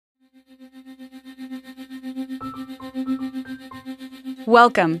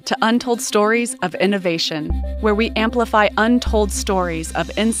Welcome to Untold Stories of Innovation, where we amplify untold stories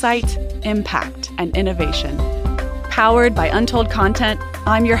of insight, impact, and innovation. Powered by Untold Content,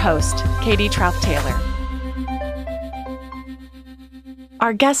 I'm your host, Katie Trouth-Taylor.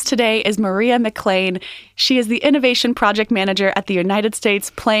 Our guest today is Maria McLane. She is the Innovation Project Manager at the United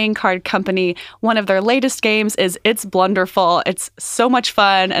States Playing Card Company. One of their latest games is It's Blunderful. It's so much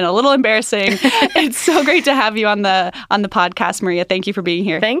fun and a little embarrassing. It's so great to have you on the podcast, Maria. Thank you for being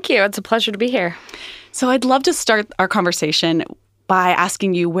here. Thank you. It's a pleasure to be here. So I'd love to start our conversation by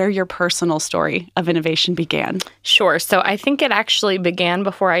asking you where your personal story of innovation began. Sure. So I think it actually began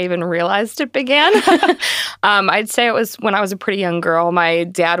before I even realized it began. I'd say it was when I was a pretty young girl. My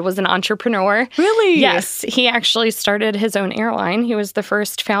dad was an entrepreneur. Really? Yes. He actually started his own airline. He was the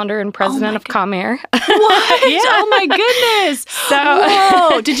first founder and president of Comair. What? Yeah. Oh, my goodness.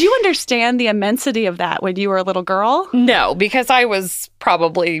 Whoa. Did you understand the immensity of that when you were a little girl? No, because I was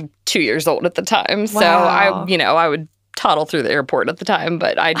probably 2 years old at the time. So Wow. I would toddle through the airport at the time,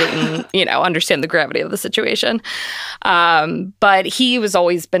 but I didn't, understand the gravity of the situation. But he was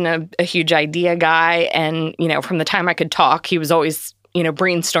always been a huge idea guy. And, from the time I could talk, he was always,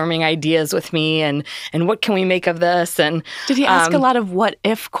 brainstorming ideas with me and what can we make of this? And did he ask a lot of what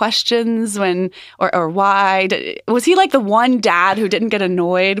if questions or why? Was he like the one dad who didn't get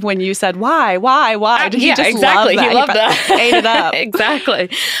annoyed when you said, why? Did he just exactly. love that? He loved that. Ate it up. Exactly.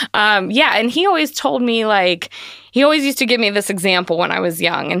 And he always told me he always used to give me this example when I was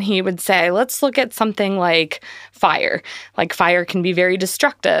young, and he would say, let's look at something like fire. Like fire can be very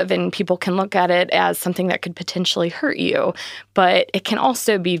destructive, and people can look at it as something that could potentially hurt you. But it can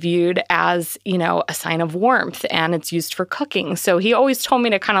also be viewed as, a sign of warmth, and it's used for cooking. So he always told me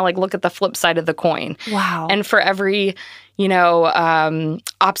to kind of look at the flip side of the coin. Wow. And for every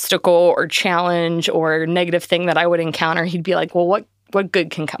obstacle or challenge or negative thing that I would encounter, he'd be like, well, what good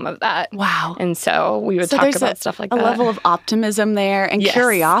can come of that? Wow. And so we would talk about stuff like that. A level of optimism there and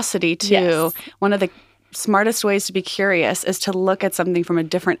curiosity, too. Yes. One of the smartest ways to be curious is to look at something from a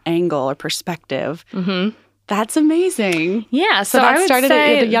different angle or perspective. Mm-hmm. That's amazing. Yeah. So that I would started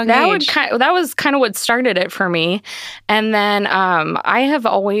say at a young age. That was kind of what started it for me. And then I have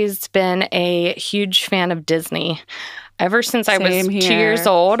always been a huge fan of Disney. Ever since I was 2 years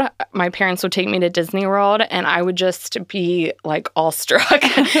old, my parents would take me to Disney World, and I would just be awestruck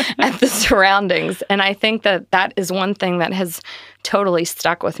at the surroundings. And I think that is one thing that has totally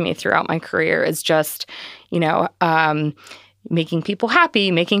stuck with me throughout my career is just, making people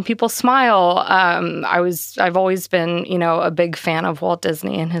happy, making people smile. I've always been, a big fan of Walt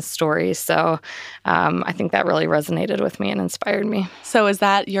Disney and his stories. So I think that really resonated with me and inspired me. So is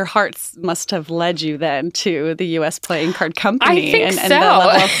that your heart must have led you then to the U.S. Playing Card Company? I think and so. the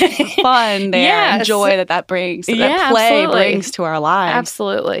level of fun there and joy that brings, that play brings to our lives.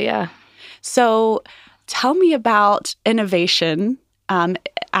 Absolutely, yeah. So tell me about innovation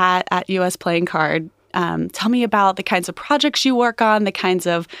at U.S. Playing Card. Tell me about the kinds of projects you work on, the kinds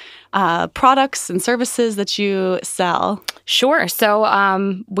of products and services that you sell. Sure. So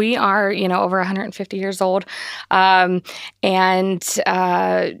we are, over 150 years old. Most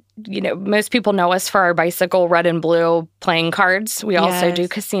people know us for our bicycle red and blue playing cards. We also do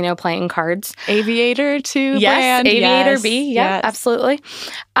casino playing cards. Aviator too, yes, brand. Aviator Yes. B. Yeah, yes. Absolutely.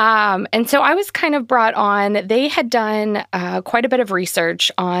 And so I was kind of brought on. They had done quite a bit of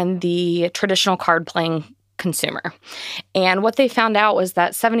research on the traditional card playing consumer. And what they found out was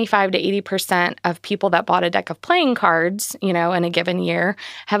that 75 to 80% of people that bought a deck of playing cards, in a given year,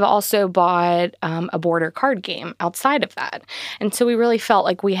 have also bought a board or card game outside of that. And so we really felt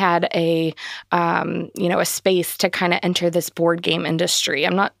like we had a space to kind of enter this board game industry.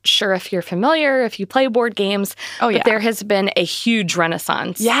 I'm not sure if you're familiar, if you play board games, but there has been a huge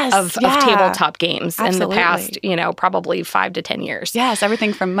renaissance of tabletop games in the past, probably 5 to 10 years. Yes,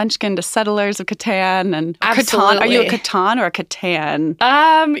 everything from Munchkin to Settlers of Catan and Absolutely. Catan. Are you a Catan or a Catan?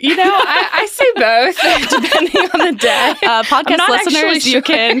 I say both, depending on the day. Podcast listeners, you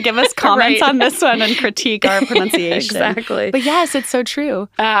can give us comments on this one and critique our pronunciation. Exactly. But yes, it's so true.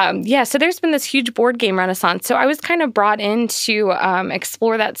 So there's been this huge board game renaissance. So I was kind of brought in to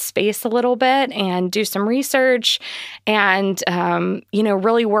explore that space a little bit and do some research and,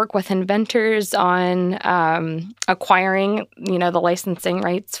 really work with inventors on acquiring, the licensing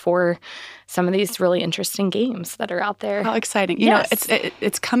rights for some of these really interesting games that are out there. How exciting.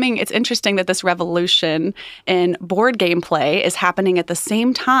 It's coming. It's interesting that this revolution in board game play is happening at the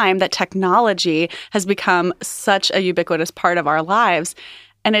same time that technology has become such a ubiquitous part of our lives.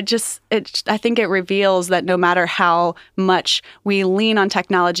 And I think it reveals that no matter how much we lean on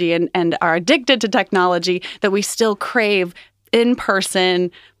technology and are addicted to technology, that we still crave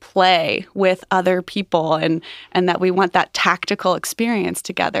in-person play with other people, and that we want that tactical experience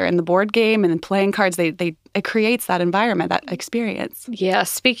together. And the board game and playing cards, it creates that environment, that experience. Yeah,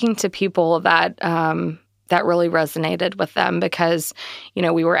 speaking to people that really resonated with them because,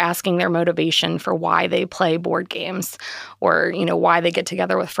 we were asking their motivation for why they play board games or, why they get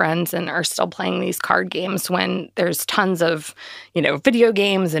together with friends and are still playing these card games when there's tons of, video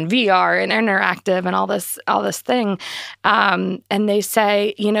games and VR and interactive and all this thing. And they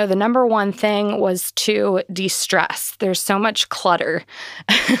say, the number one thing was to de-stress. There's so much clutter,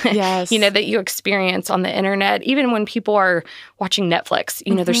 yes. that you experience on the internet. Even when people are watching Netflix,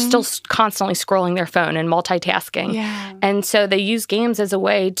 they're still constantly scrolling their phone and multitasking. Yeah. And so they use games as a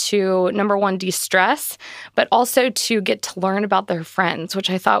way to, number one, de-stress, but also to get to learn about their friends, which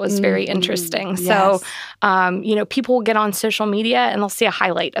I thought was very interesting. Yes. So, people will get on social media and they'll see a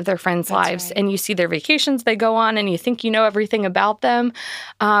highlight of their friends' lives. Right. And you see their vacations they go on and you think you know everything about them.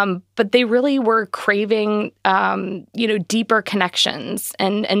 But they really were craving, deeper connections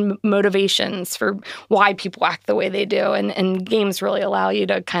and motivations for why people act the way they do. And games really allow you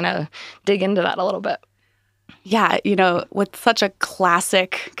to kind of dig into that a little bit. Yeah, with such a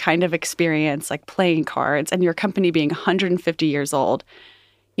classic kind of experience like playing cards and your company being 150 years old,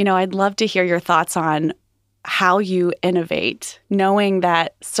 I'd love to hear your thoughts on how you innovate, knowing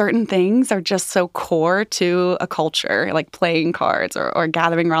that certain things are just so core to a culture, like playing cards or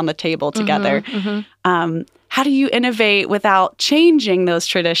gathering around the table together. How do you innovate without changing those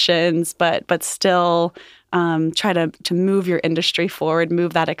traditions, but still try to move your industry forward,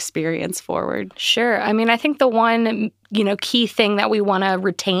 move that experience forward? Sure. I mean, I think the one, key thing that we want to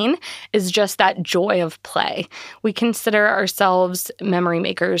retain is just that joy of play. We consider ourselves memory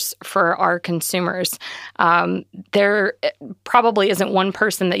makers for our consumers. There probably isn't one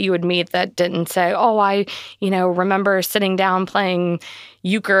person that you would meet that didn't say, oh, I, remember sitting down playing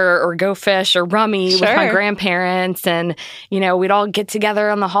euchre or Go Fish or Rummy with my grandparents, and we'd all get together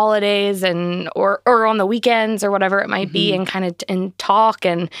on the holidays and or on the weekends or whatever it might be, and kind of and talk,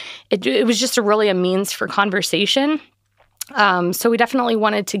 and it was just a means for conversation. So we definitely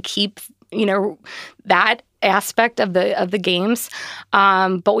wanted to keep that aspect of the games,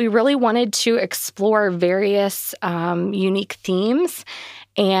 but we really wanted to explore various unique themes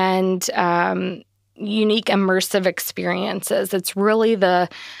and unique immersive experiences. It's really the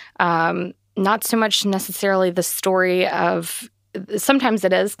not so much necessarily the story of, sometimes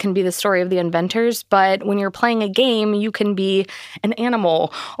can be the story of the inventors, but when you're playing a game, you can be an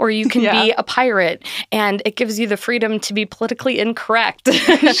animal or you can be a pirate, and it gives you the freedom to be politically incorrect,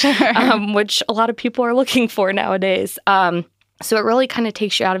 which a lot of people are looking for nowadays. So it really kind of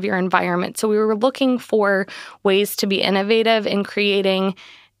takes you out of your environment. So we were looking for ways to be innovative in creating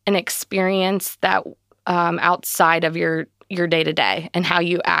an experience that outside of your day-to-day and how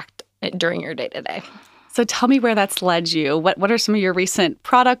you act during your day-to-day. So tell me where that's led you. What are some of your recent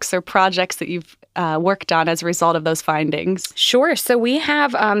products or projects that you've worked on as a result of those findings? Sure. So we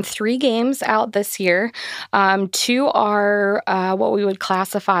have 3 games out this year. 2 are what we would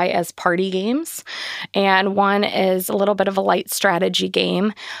classify as party games, and 1 is a little bit of a light strategy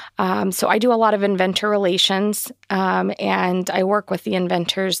game. So I do a lot of inventor relations, and I work with the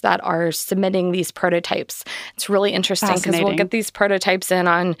inventors that are submitting these prototypes. It's really interesting because we'll get these prototypes in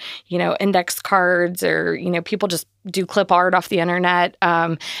on, index cards, or, people just do clip art off the internet.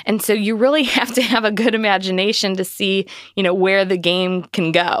 And so you really have to have a good imagination to see, where the game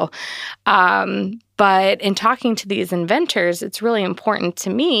can go. But in talking to these inventors, it's really important to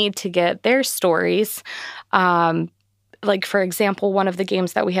me to get their stories. Like, for example, one of the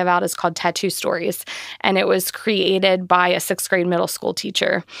games that we have out is called Tattoo Stories, and it was created by a 6th grade middle school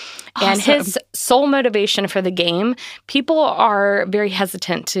teacher. Awesome. And his sole motivation for the game, people are very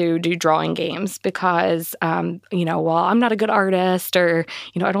hesitant to do drawing games because, well, I'm not a good artist, or,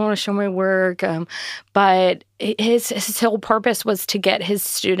 I don't want to show my work. But his whole purpose was to get his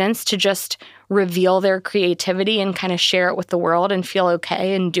students to just reveal their creativity and kind of share it with the world and feel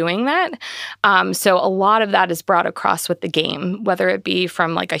okay in doing that. So a lot of that is brought across with the game, whether it be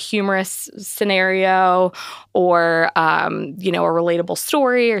from like a humorous scenario or, a relatable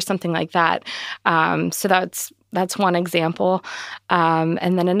story or something like that. So that's one example.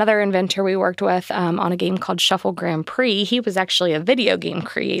 And then another inventor we worked with on a game called Shuffle Grand Prix, he was actually a video game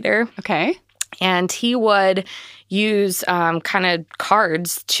creator. Okay. And he would use kind of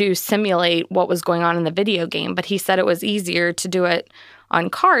cards to simulate what was going on in the video game. But he said it was easier to do it on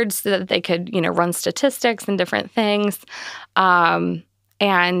cards so that they could, run statistics and different things. And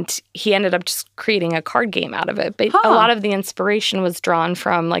he ended up just creating a card game out of it. But a lot of the inspiration was drawn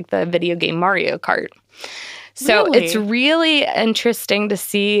from like the video game Mario Kart. So Really? it's really interesting to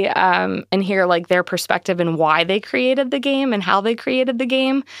see and hear like their perspective and why they created the game and how they created the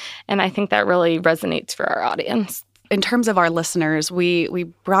game. And I think that really resonates for our audience. In terms of our listeners, we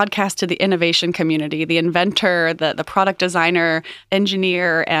broadcast to the innovation community, the inventor, the product designer,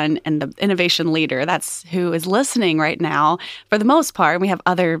 engineer, and the innovation leader. That's who is listening right now for the most part. We have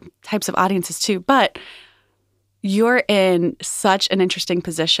other types of audiences too, but you're in such an interesting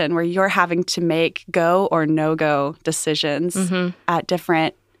position where you're having to make go or no-go decisions at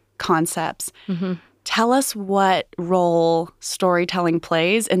different concepts. Tell us what role storytelling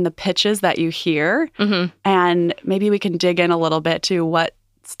plays in the pitches that you hear, and maybe we can dig in a little bit to what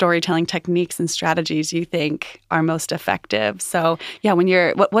storytelling techniques and strategies you think are most effective. So, yeah, when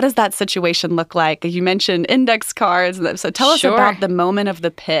you're, what does that situation look like? You mentioned index cards. So tell us about the moment of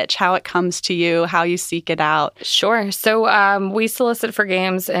the pitch, how it comes to you, how you seek it out. Sure. So we solicit for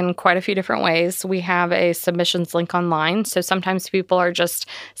games in quite a few different ways. We have a submissions link online. So sometimes people are just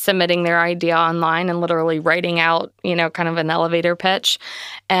submitting their idea online and literally writing out, kind of an elevator pitch.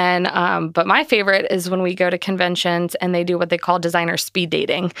 And but my favorite is when we go to conventions and they do what they call designer speed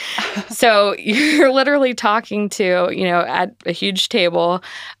dating. So you're literally talking to, at a huge table,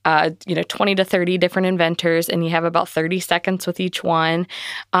 20 to 30 different inventors, and you have about 30 seconds with each one.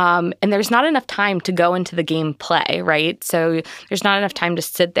 And there's not enough time to go into the game play, right? So there's not enough time to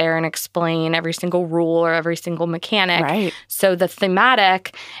sit there and explain every single rule or every single mechanic. Right. So the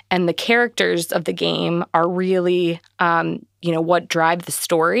thematic and the characters of the game are really what drive the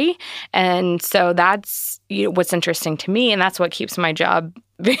story. And so that's what's interesting to me, and that's what keeps my job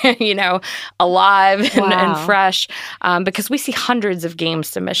alive and fresh, because we see hundreds of game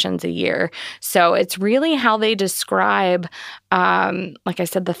submissions a year. So it's really how they describe, like I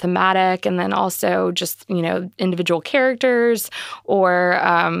said, the thematic, and then also just, individual characters or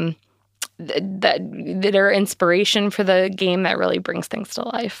that are inspiration for the game that really brings things to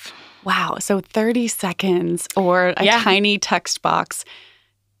life. Wow. So 30 seconds or a tiny text box.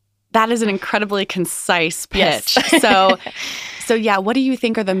 That is an incredibly concise pitch. Yes. So yeah, what do you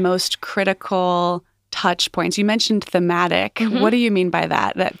think are the most critical touch points? You mentioned thematic. What do you mean by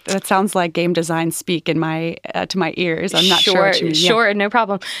that? That sounds like game design speak in my to my ears. I'm not sure what you mean. Sure, no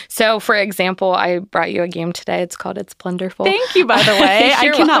problem. So, for example, I brought you a game today. It's called It's Blunderful. Thank you, by the way.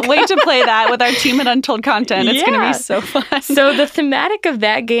 I cannot wait to play that with our team at Untold Content. It's going to be so fun. So the thematic of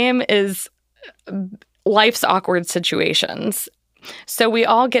that game is life's awkward situations. So we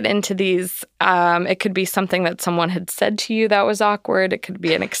all get into these, it could be something that someone had said to you that was awkward. It could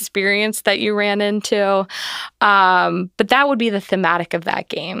be an experience that you ran into. But that would be the thematic of that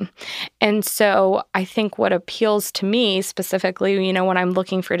game. And so I think what appeals to me specifically, when I'm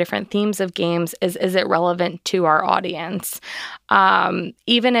looking for different themes of games is it relevant to our audience?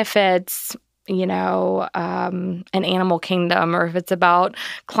 Even if it's an animal kingdom, or if it's about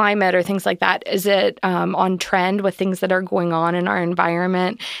climate or things like that, is it on trend with things that are going on in our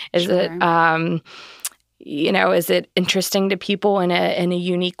environment? Is it, is it interesting to people in a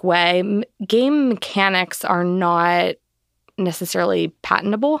unique way? Game mechanics are not necessarily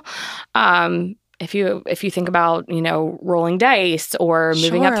patentable. If you think about, rolling dice or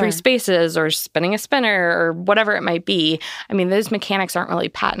moving up 3 spaces or spinning a spinner or whatever it might be, I mean, those mechanics aren't really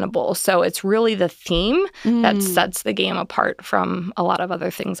patentable. So it's really the theme that sets the game apart from a lot of other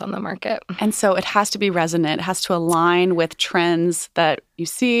things on the market. And so it has to be resonant. It has to align with trends that you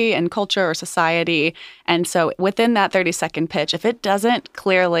see in culture or society. And so within that 30-second pitch, if it doesn't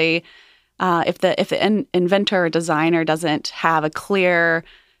clearly, if the inventor or designer doesn't have a clear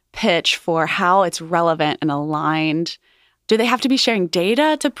pitch for how it's relevant and aligned, do they have to be sharing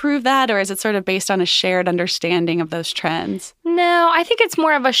data to prove that, or is it sort of based on a shared understanding of those trends? No, I think it's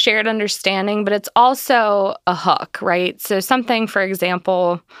more of a shared understanding, but it's also a hook, right? So something, for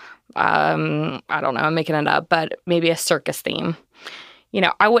example, I don't know, I'm making it up, but maybe a circus theme.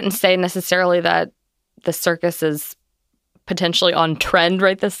 I wouldn't say necessarily that the circus is potentially on trend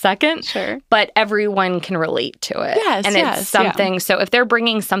right this second. Sure. But everyone can relate to it. Yes, and it's something, so if they're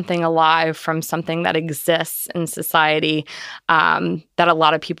bringing something alive from something that exists in society that a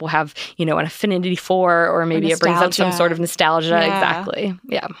lot of people have, an affinity for, or maybe it brings up some sort of nostalgia. Yeah. Exactly.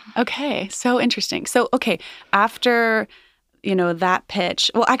 Yeah. Okay. So interesting. So, okay, after that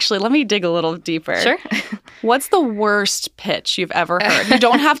pitch. Well, actually, let me dig a little deeper. Sure. What's the worst pitch you've ever heard? You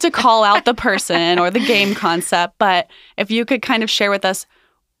don't have to call out the person or the game concept, but if you could kind of share with us,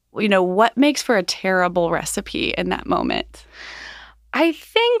 what makes for a terrible recipe in that moment? I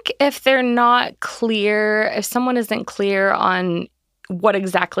think if someone isn't clear on what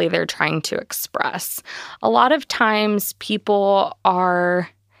exactly they're trying to express, a lot of times people are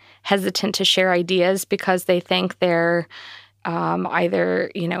hesitant to share ideas because they think they're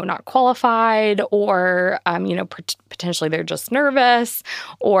either, not qualified or, potentially they're just nervous,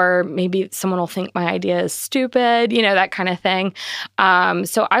 or maybe someone will think my idea is stupid, that kind of thing.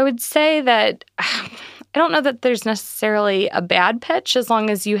 So I would say that I don't know that there's necessarily a bad pitch as long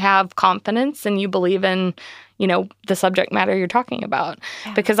as you have confidence and you believe in, the subject matter you're talking about.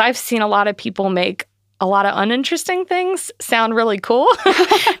 Yeah. Because I've seen a lot of people make a lot of uninteresting things sound really cool.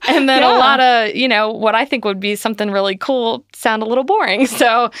 And then a lot of, what I think would be something really cool sound a little boring.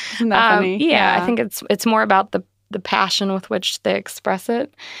 So, I think it's more about the passion with which they express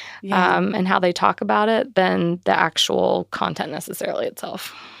it and how they talk about it than the actual content necessarily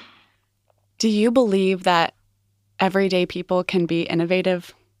itself. Do you believe that everyday people can be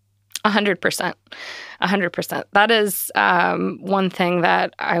innovative? 100%. 100%. That is one thing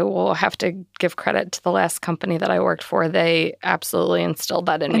that I will have to give credit to the last company that I worked for. They absolutely instilled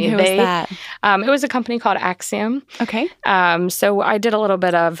that in me. Who was that? It was a company called Axiom. Okay. So I did a little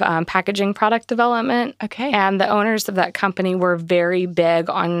bit of packaging product development. Okay. And the owners of that company were very big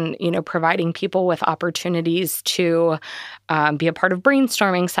on, providing people with opportunities to be a part of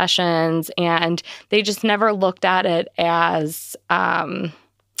brainstorming sessions. And they just never looked at it as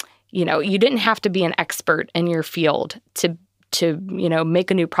you didn't have to be an expert in your field to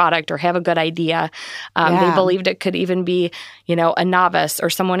make a new product or have a good idea. They believed it could even be, a novice or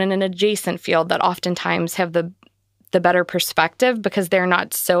someone in an adjacent field that oftentimes have the better perspective because they're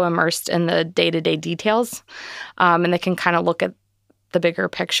not so immersed in the day-to-day details, and they can kind of look at the bigger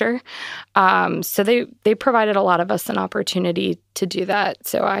picture. So they provided a lot of us an opportunity to do that.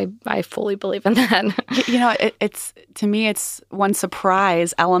 So I fully believe in that. It's to me, it's one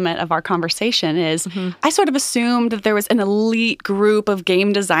surprise element of our conversation is I sort of assumed that there was an elite group of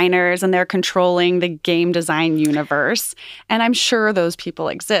game designers and they're controlling the game design universe. And I'm sure those people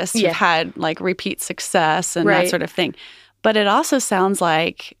exist who've had like repeat success and that sort of thing. But it also sounds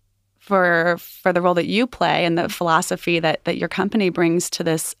like for the role that you play and the philosophy that your company brings to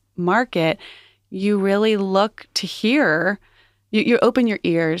this market, you really look to hear, you open your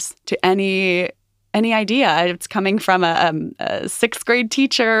ears to any idea. It's coming from a sixth grade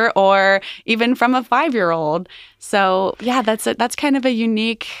teacher or even from a 5-year-old. So that's kind of a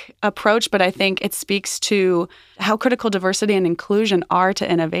unique approach, but I think it speaks to how critical diversity and inclusion are to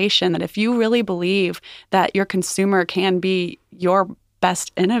innovation, that if you really believe that your consumer can be your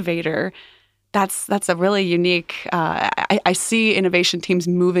best innovator, that's a really unique, I see innovation teams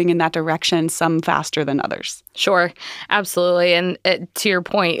moving in that direction, some faster than others. Sure, absolutely. And to your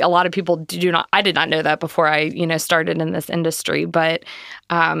point, a lot of people I did not know that before I, started in this industry, but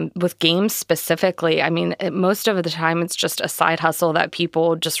with games specifically, I mean, most of the time it's just a side hustle that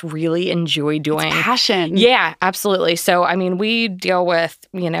people just really enjoy doing. It's passion. Yeah, absolutely. So, I mean, we deal with,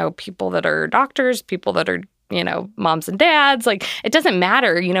 people that are doctors, people that are moms and dads. Like, it doesn't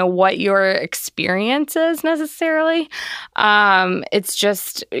matter, what your experience is necessarily. It's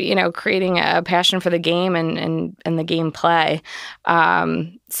just, creating a passion for the game and the gameplay.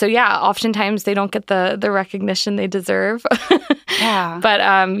 So yeah, oftentimes they don't get the recognition they deserve. Yeah.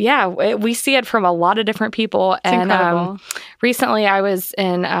 But we see it from a lot of different people. It's incredible. Recently I was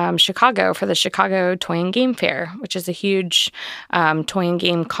in Chicago for the Chicago Toy and Game Fair, which is a huge toy and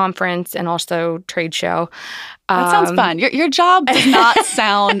game conference and also trade show. That sounds fun. Your job does not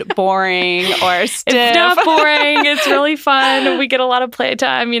sound boring or stiff. It's not boring. It's really fun. We get a lot of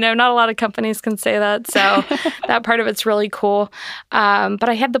playtime. Not a lot of companies can say that. So that part of it's really cool. But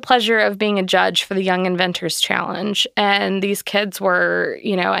I had the pleasure of being a judge for the Young Inventors Challenge. And these kids were,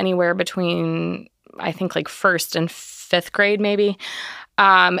 anywhere between, I think, like 1st and 5th grade maybe.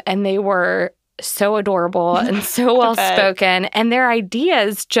 And they were so adorable and so well-spoken. And their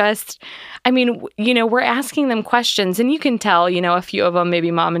ideas just, we're asking them questions. And you can tell, a few of them,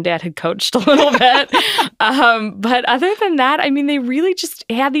 maybe mom and dad had coached a little bit. But other than that, they really just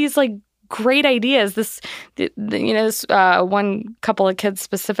had these, like, great ideas. This one couple of kids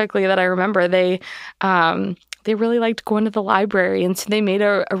specifically that I remember, they really liked going to the library. And so they made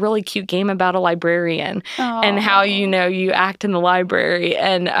a really cute game about a librarian and how, you act in the library.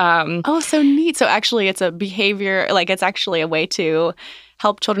 And so neat. So actually it's a behavior, like it's actually a way to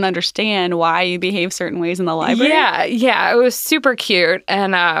help children understand why you behave certain ways in the library. Yeah. It was super cute.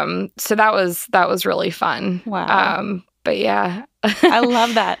 And so that was really fun. Wow. But yeah. I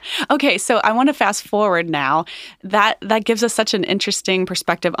love that. Okay, so I want to fast forward now. That gives us such an interesting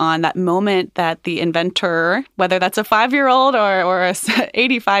perspective on that moment that the inventor, whether that's a 5-year-old or a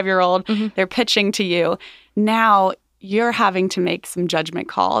 85-year-old, they're pitching to you. Now you're having to make some judgment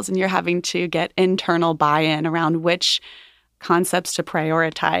calls and you're having to get internal buy-in around which concepts to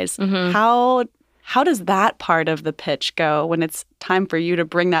prioritize. Mm-hmm. How does that part of the pitch go when it's time for you to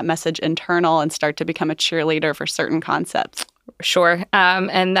bring that message internal and start to become a cheerleader for certain concepts? Sure.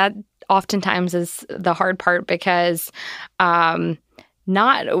 And that oftentimes is the hard part because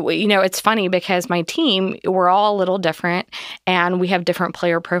it's funny because my team, we're all a little different and we have different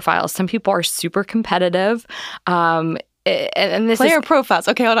player profiles. Some people are super competitive. And this player profiles.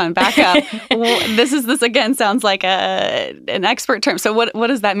 Okay, hold on, back up. This again sounds like an expert term. So what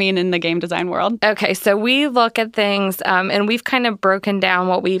does that mean in the game design world? Okay, so we look at things and we've kind of broken down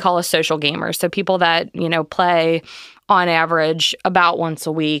what we call a social gamer. So people that, play on average about once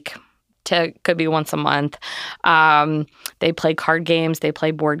a week. Could be once a month. They play card games, they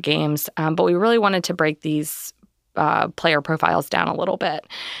play board games, but we really wanted to break these player profiles down a little bit.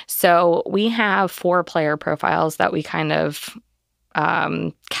 So we have 4 player profiles that we kind of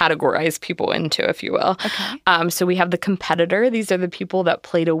categorize people into, if you will. Okay. So we have the competitor. These are the people that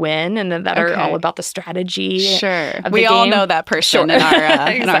play to win and that are all about the strategy. Sure. Of we the all game. know that person in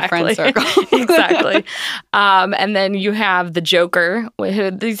our friend circle. Exactly. And then you have the joker.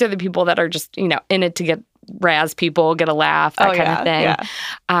 These are the people that are just, in it to get razz people, get a laugh, that kind of thing.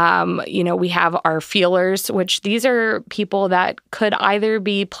 Yeah. We have our feelers, which these are people that could either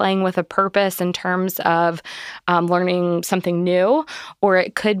be playing with a purpose in terms of learning something new, or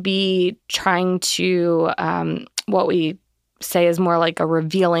it could be trying to what we say is more like a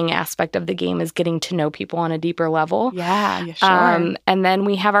revealing aspect of the game is getting to know people on a deeper level. Yeah, sure. And then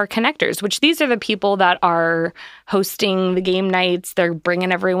we have our connectors, which these are the people that are hosting the game nights. They're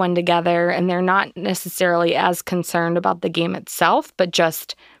bringing everyone together, and they're not necessarily as concerned about the game itself, but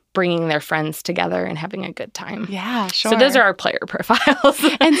just bringing their friends together and having a good time. Yeah, sure. So those are our player profiles.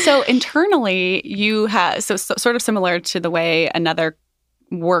 And so internally, you have so sort of similar to the way another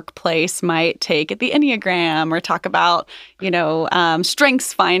workplace might take at the Enneagram or talk about,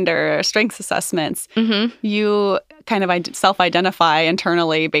 strengths finder, strengths assessments. Mm-hmm. You kind of self-identify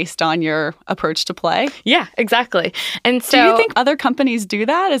internally based on your approach to play. Yeah, exactly. And so, do you think other companies do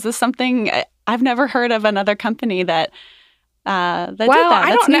that? Is this something I've never heard of another company that did that?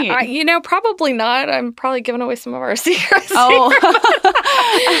 I That's don't neat. know. Probably not. I'm probably giving away some of our secrets. Oh.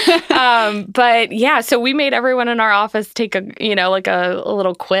 But yeah, so we made everyone in our office take a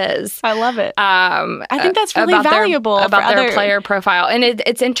little quiz. I love it. I think that's really valuable about their player profile. And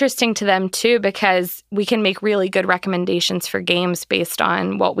it's interesting to them too, because we can make really good recommendations for games based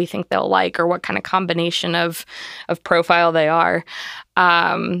on what we think they'll like or what kind of combination of profile they are.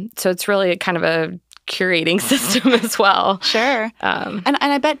 So it's really kind of a curating system as well. Sure. And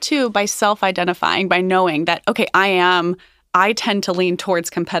I bet too, by self-identifying, by knowing that, okay, I tend to lean towards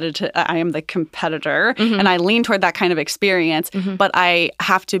competitive. I am the competitor, and I lean toward that kind of experience. But I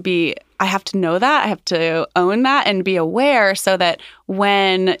have to know that. I have to own that and be aware so that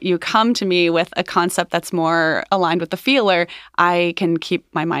when you come to me with a concept that's more aligned with the feeler, I can keep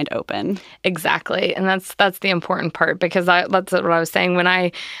my mind open. Exactly, and that's the important part, because that's what I was saying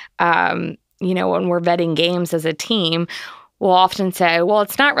when when we're vetting games as a team. We'll often say, well,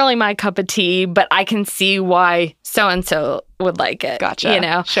 it's not really my cup of tea, but I can see why so-and-so would like it.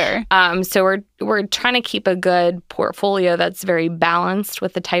 Gotcha. Sure. So we're trying to keep a good portfolio that's very balanced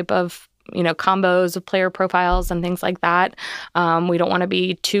with the type of, combos of player profiles and things like that. We don't want to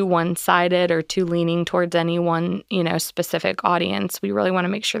be too one-sided or too leaning towards any one, specific audience. We really want to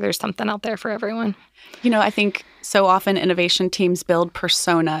make sure there's something out there for everyone. I think so often innovation teams build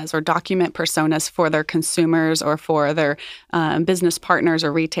personas or document personas for their consumers or for their business partners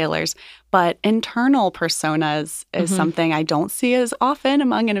or retailers. But internal personas is something I don't see as often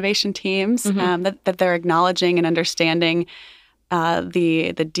among innovation teams, that they're acknowledging and understanding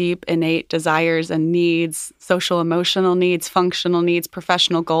the deep innate desires and needs, social emotional needs, functional needs,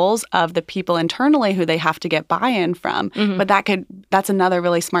 professional goals of the people internally who they have to get buy-in from. But that's another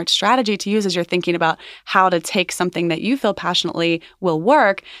really smart strategy to use as you're thinking about how to take something that you feel passionately will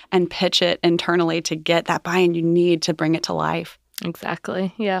work and pitch it internally to get that buy-in you need to bring it to life.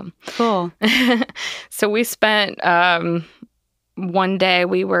 Exactly. Yeah. Cool. So we spent one day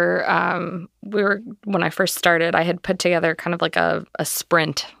we were when I first started, I had put together kind of like a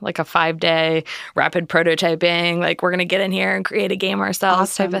sprint, like a 5-day rapid prototyping, like we're going to get in here and create a game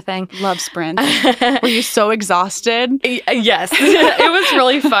ourselves type of thing. Love sprints. Were you so exhausted? Yes. It was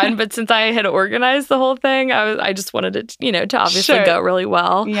really fun. But since I had organized the whole thing, I just wanted it, to obviously go really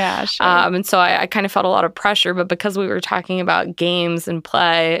well. Yeah, sure. And so I kind of felt a lot of pressure, but because we were talking about games and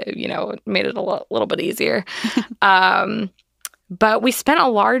play, it made it a little bit easier. But we spent a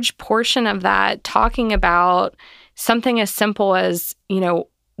large portion of that talking about something as simple as,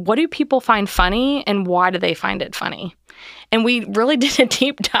 what do people find funny and why do they find it funny? And we really did a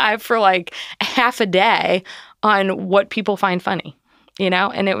deep dive for like half a day on what people find funny.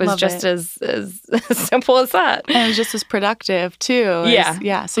 And it was as simple as that. And it was just as productive too.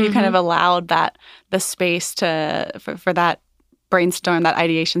 Yeah. So you kind of allowed the space for that brainstorm, that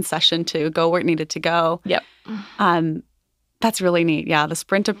ideation session to go where it needed to go. Yep. That's really neat. Yeah. The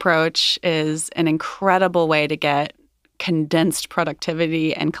sprint approach is an incredible way to get condensed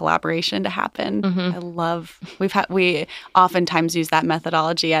productivity and collaboration to happen. We oftentimes use that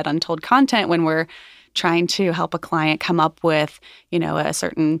methodology at Untold Content when we're trying to help a client come up with, a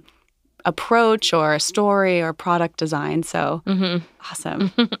certain approach or a story or product design. So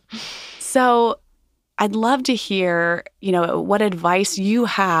awesome. So I'd love to hear, what advice you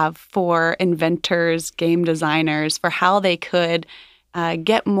have for inventors, game designers, for how they could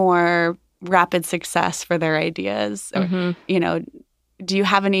get more rapid success for their ideas. Or, do you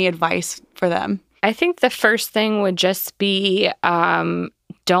have any advice for them? I think the first thing would just be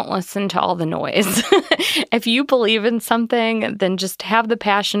don't listen to all the noise. If you believe in something, then just have the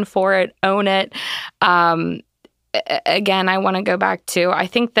passion for it, own it. Again, I want to go back to, I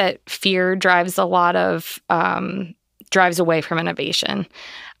think that fear drives drives away from innovation.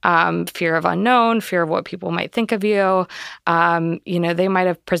 Fear of unknown, fear of what people might think of you. They might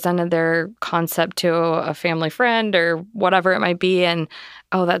have presented their concept to a family friend or whatever it might be, and,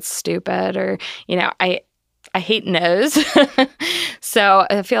 oh, that's stupid. Or, I hate no's. So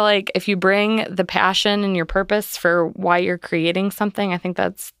I feel like if you bring the passion and your purpose for why you're creating something, I think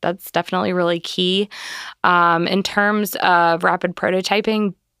that's definitely really key. In terms of rapid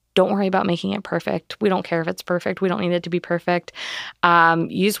prototyping, don't worry about making it perfect. We don't care if it's perfect. We don't need it to be perfect.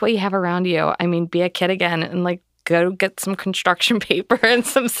 Use what you have around you. I mean, be a kid again and go get some construction paper and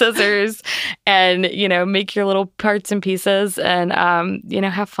some scissors and, make your little parts and pieces and,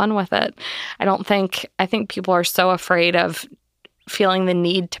 have fun with it. I think people are so afraid of feeling the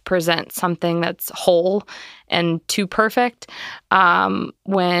need to present something that's whole and too perfect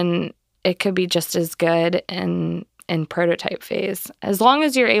when it could be just as good in prototype phase. As long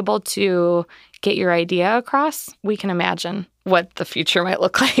as you're able to get your idea across, we can imagine what the future might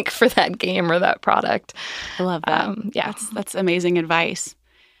look like for that game or that product. I love that. Yeah. That's amazing advice.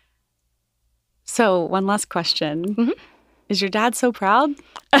 So one last question. Is your dad so proud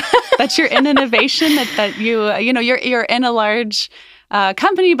that you're in innovation, that you're in a large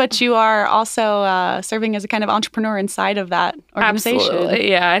company, but you are also serving as a kind of entrepreneur inside of that organization?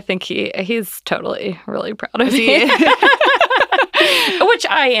 Absolutely. Yeah, I think he's totally really proud of me. Which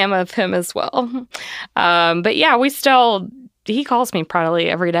I am of him as well. But yeah, he calls me probably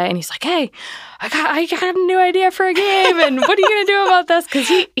every day and he's like, hey, I got a new idea for a game and what are you going to do about this? Because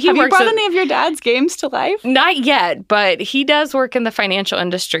he Have works you brought any of your dad's games to life? Not yet, but he does work in the financial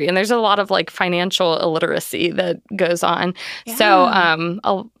industry and there's a lot of financial illiteracy that goes on. Yeah. So,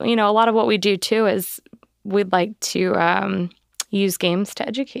 a lot of what we do too is we'd like to use games to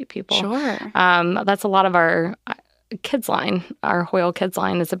educate people. Sure. That's a lot of our kids line. Our Hoyle Kids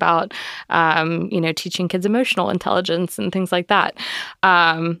line is about, teaching kids emotional intelligence and things like that.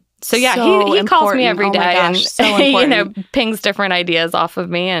 So yeah, he calls me every day and so pings different ideas off of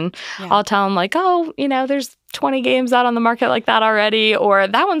me, and I'll tell him there's 20 games out on the market like that already, or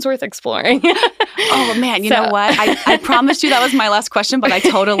that one's worth exploring. Oh man, you know what? I promised you that was my last question, but I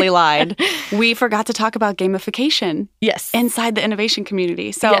totally lied. We forgot to talk about gamification. Yes, inside the innovation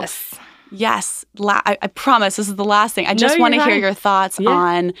community. So yes, I promise this is the last thing. I just want to hear your thoughts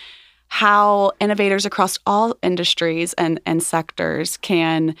on how innovators across all industries and sectors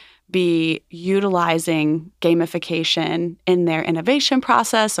can be utilizing gamification in their innovation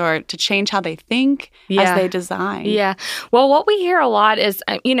process or to change how they think as they design. Yeah. Well, what we hear a lot is,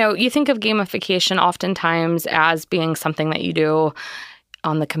 you think of gamification oftentimes as being something that you do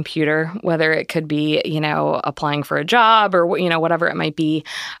on the computer, whether it could be, applying for a job or, whatever it might be.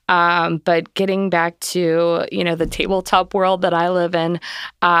 But getting back to, the tabletop world that I live in,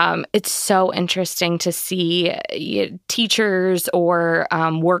 it's so interesting to see teachers or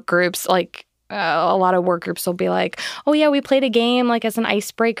work groups a lot of work groups will be like, oh yeah, we played a game as an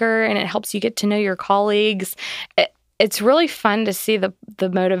icebreaker and it helps you get to know your colleagues. It's really fun to see the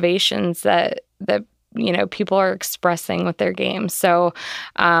motivations that people are expressing with their games. So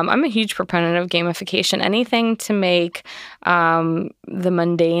I'm a huge proponent of gamification. Anything to make the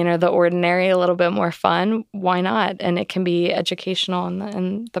mundane or the ordinary a little bit more fun, why not? And it can be educational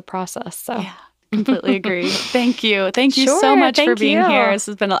in the process. So. Yeah. Completely agree. Thank you. Thank you so much for being here. This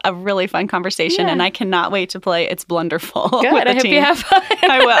has been a really fun conversation, and I cannot wait to play It's Blunderful with the team. I hope you have fun.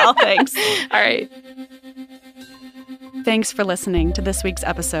 I will. Thanks. All right. Thanks for listening to this week's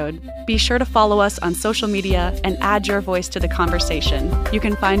episode. Be sure to follow us on social media and add your voice to the conversation. You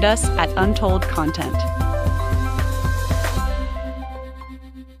can find us at Untold Content.